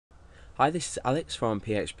Hi, this is Alex from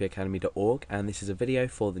phpacademy.org, and this is a video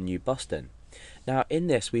for the new Boston. Now, in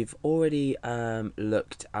this, we've already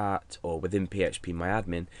looked at, or within PHP My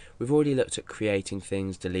Admin, we've already looked at creating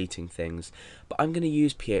things, deleting things, but I'm going to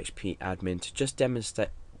use PHP Admin to just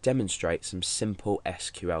demonstrate some simple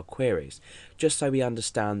SQL queries, just so we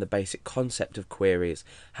understand the basic concept of queries,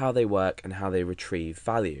 how they work and how they retrieve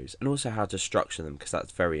values, and also how to structure them, because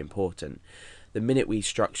that's very important. The minute we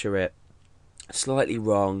structure it slightly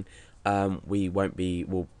wrong,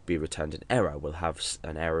 we'll be returned an error. We'll have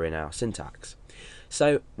an error in our syntax.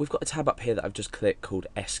 So we've got a tab up here that I've just clicked called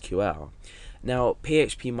SQL. Now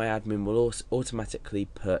PHP My Admin will also automatically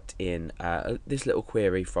put in this little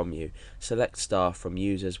query from you: select star from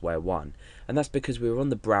users where one, and that's because we were on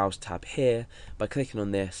the browse tab here. By clicking on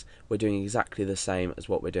this, we're doing exactly the same as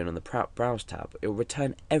what we're doing on the browse tab. It will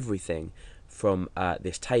return everything from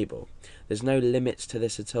this table. There's no limits to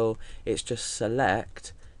this at all. It's just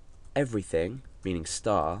select everything, meaning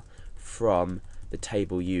star, from the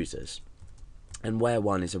table users, and where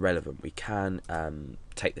one is irrelevant. We can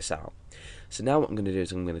take this out. So now what I'm going to do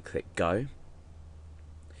is I'm going to click go,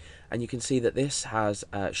 and you can see that this has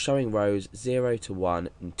showing rows 0 to 1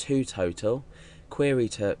 and 2 total. Query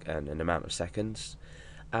took an amount of seconds,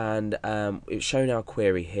 and it's shown our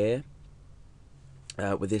query here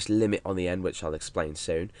with this limit on the end, which I'll explain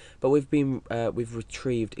soon. But we've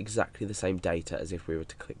retrieved exactly the same data as if we were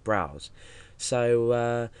to click browse.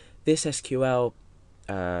 So this SQL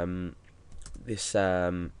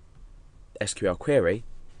SQL query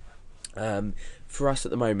for us at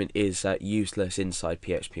the moment is useless inside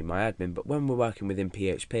PHP My Admin, but when we're working within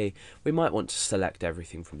PHP, we might want to select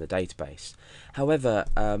everything from the database. However,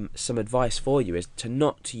 some advice for you is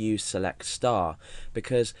not to use select star,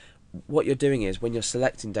 because what you're doing is when you're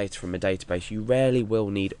selecting data from a database, you rarely will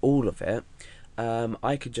need all of it.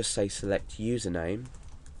 I could just say select username,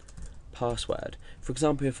 password. For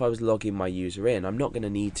example, if I was logging my user in, I'm not going to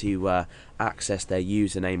need to access their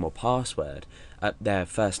username or password, their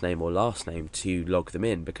first name or last name, to log them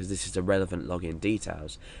in, because this is irrelevant login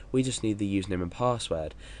details. We just need the username and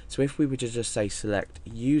password. So if we were to just say select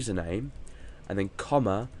username and then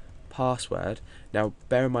comma password, now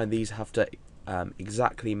bear in mind these have to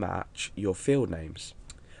exactly match your field names.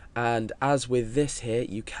 And as with this here,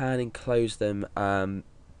 you can enclose them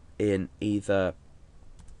in either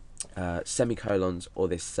semicolons or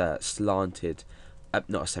this slanted,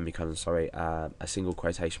 not a semicolon, sorry, a single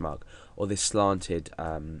quotation mark, or this slanted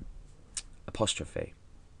apostrophe.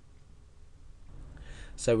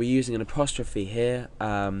 So we're using an apostrophe here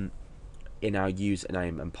in our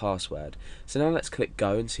username and password. So now let's click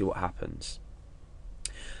go and see what happens.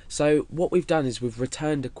 So what we've done is we've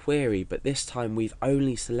returned a query, but this time we've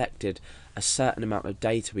only selected a certain amount of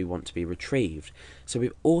data we want to be retrieved. So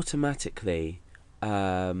we've automatically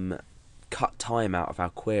cut time out of our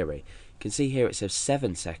query. You can see here it says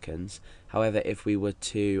 7 seconds. However, if we were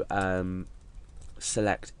to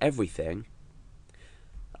select everything,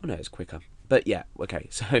 oh no, it's quicker. But yeah, okay,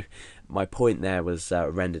 so my point there was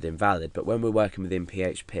rendered invalid. But when we're working within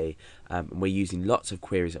PHP, and we're using lots of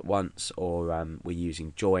queries at once, or we're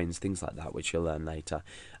using joins, things like that, which you'll learn later,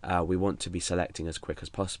 we want to be selecting as quick as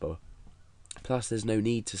possible. Plus, there's no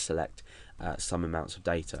need to select some amounts of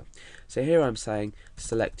data. So here I'm saying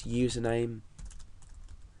select username,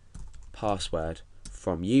 password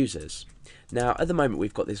from users. Now at the moment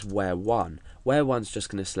we've got this where one. Where one's just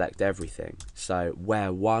going to select everything. So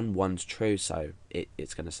where one's true, so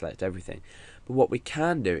it's going to select everything. But what we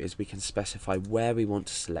can do is we can specify where we want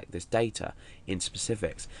to select this data in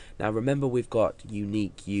specifics. Now remember, we've got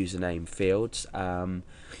unique username fields,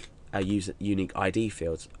 unique ID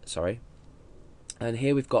fields, sorry. And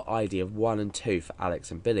here we've got ID of 1 and 2 for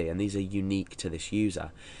Alex and Billy, and these are unique to this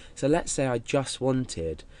user. So let's say I just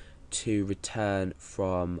wanted to return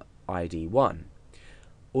from ID 1.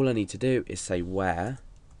 All I need to do is say where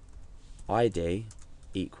ID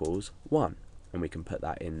equals 1, and we can put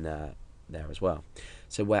that in there as well.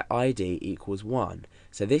 So where ID equals 1,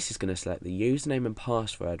 so this is going to select the username and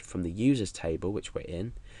password from the users table, which we're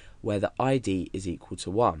in, where the ID is equal to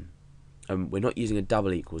 1. And we're not using a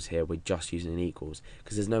double equals here, we're just using an equals,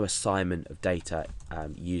 because there's no assignment of data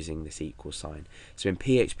using this equal sign. So in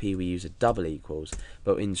PHP we use a double equals,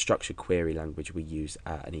 but in structured query language we use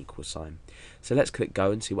an equal sign. So let's click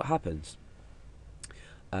go and see what happens.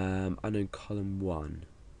 Unknown column 1.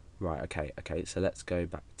 Right, okay, so let's go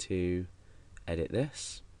back to edit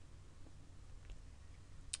this.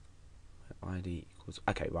 ID equals,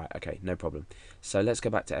 okay, right, okay, no problem. So let's go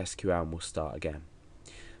back to SQL and we'll start again.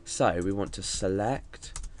 So we want to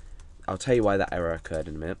select, I'll tell you why that error occurred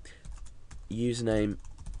in a minute, username,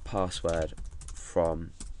 password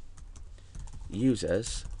from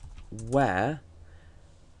users where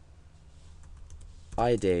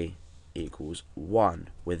ID equals 1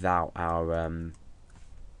 without our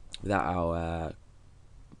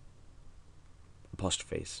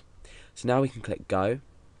apostrophes. So now we can click go,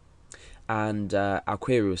 and our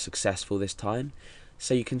query was successful this time.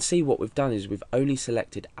 So you can see what we've done is we've only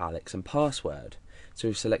selected Alex and password. So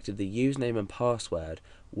we've selected the username and password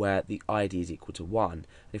where the ID is equal to 1. And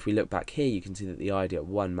if we look back here, you can see that the ID at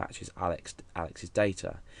 1 matches Alex's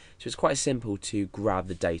data. So it's quite simple to grab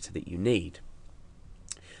the data that you need.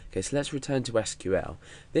 Okay, so let's return to SQL.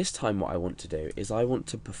 This time what I want to do is I want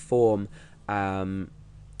to perform a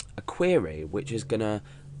query which is going to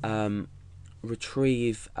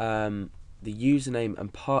retrieve the username and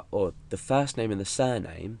or the first name and the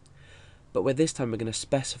surname, but with this time we're going to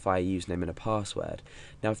specify a username and a password.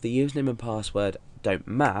 Now if the username and password don't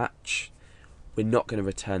match, we're not going to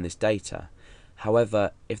return this data.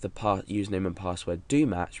 However, if the username and password do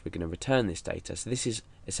match, we're going to return this data. So this is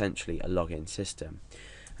essentially a login system.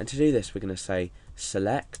 And to do this, we're going to say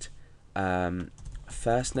select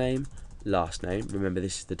first name, last name. Remember,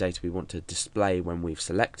 this is the data we want to display when we've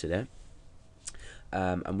selected it.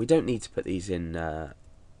 And we don't need to put these in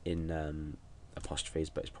apostrophes,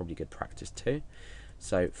 but it's probably good practice too.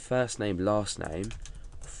 So first name, last name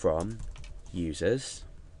from users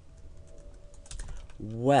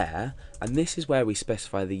where, and this is where we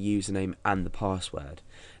specify the username and the password.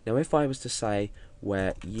 Now if I was to say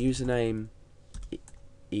where username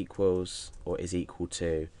equals or is equal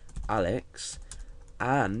to Alex,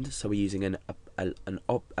 and so we're using an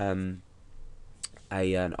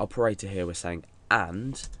operator here, we're saying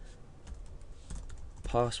and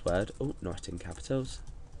password, oh, not in capitals,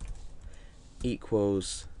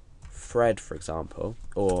 equals Fred, for example,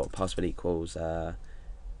 or password equals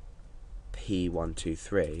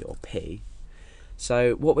P123 or P.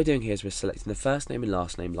 So what we're doing here is we're selecting the first name and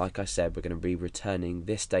last name. Like I said, we're going to be returning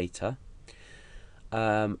this data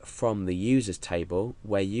from the users table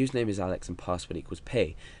where username is Alex and password equals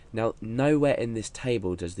P. Now nowhere in this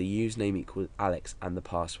table does the username equal Alex and the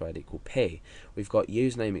password equal P. We've got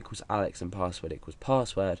username equals Alex and password equals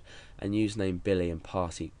password, and username Billy and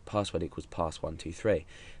password equals pass123.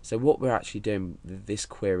 So what we're actually doing with this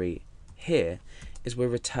query here is we're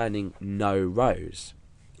returning no rows,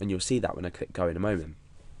 and you'll see that when I click go in a moment.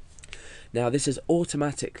 Now this has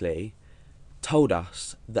automatically told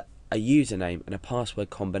us that a username and a password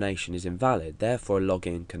combination is invalid, therefore a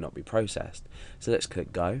login cannot be processed. So let's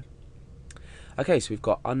click go. Okay, so we've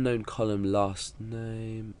got unknown column, last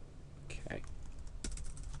name, okay,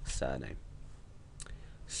 surname.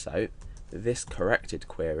 So this corrected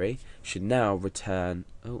query should now return,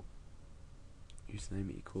 oh,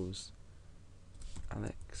 username equals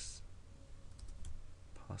Alex,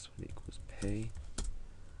 password equals P.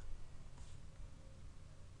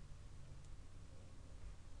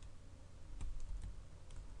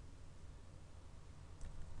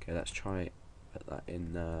 Okay, let's try put that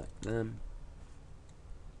in them.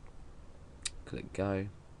 Click go.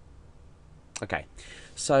 Okay,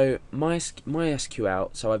 so my SQL.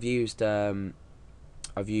 So I've used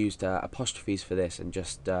apostrophes for this and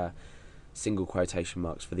just single quotation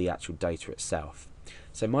marks for the actual data itself.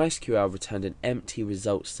 So MySQL returned an empty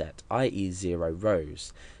result set, i.e. 0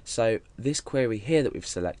 rows. So this query here that we've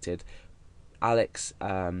selected, Alex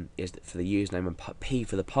is for the username and P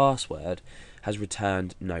for the password, has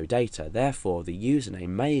returned no data. Therefore, the username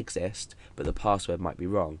may exist, but the password might be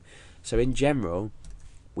wrong. So in general,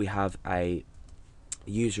 we have a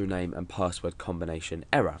username and password combination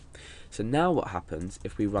error. So now what happens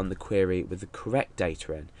if we run the query with the correct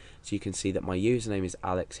data in? So you can see that my username is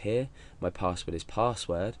Alex here, my password is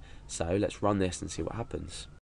password. So let's run this and see what happens.